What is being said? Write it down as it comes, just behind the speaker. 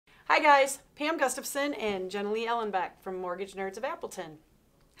Hi guys, Pam Gustafson and Jenna Lee Ellenbeck from Mortgage Nerds of Appleton.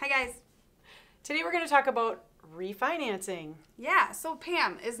 Hi guys. Today we're going to talk about refinancing. Yeah, so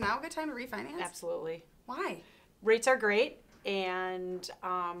Pam, is now a good time to refinance? Absolutely. Why? Rates are great, and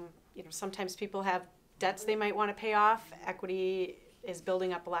sometimes people have debts they might want to pay off. Equity is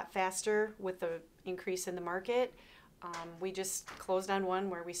building up a lot faster with the increase in the market. We just closed on one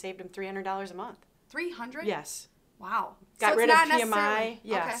where we saved them $300 a month. 300? Yes. Wow. Got so rid it's of not PMI. necessarily-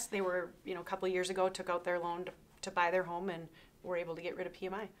 Yes, Okay. they were, a couple of years ago, took out their loan to buy their home and were able to get rid of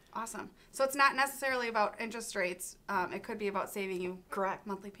PMI. Awesome. So it's not necessarily about interest rates. It could be about saving you Correct.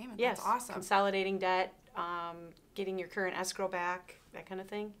 monthly payments. Yes. That's awesome. Consolidating debt, getting your current escrow back, that kind of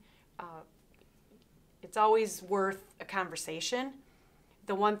thing. It's always worth a conversation.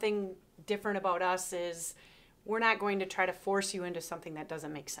 The one thing different about us is we're not going to try to force you into something that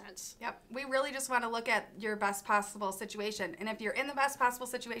doesn't make sense. Yep. We really just want to look at your best possible situation. And if you're in the best possible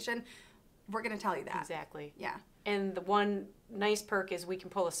situation, we're going to tell you that. Exactly. Yeah. And the one nice perk is we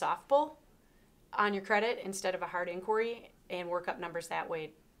can pull a soft pull on your credit instead of a hard inquiry and work up numbers that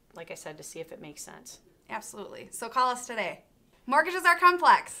way, like I said, to see if it makes sense. Absolutely. So call us today. Mortgages are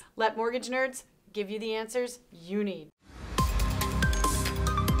complex. Let Mortgage Nerds give you the answers you need.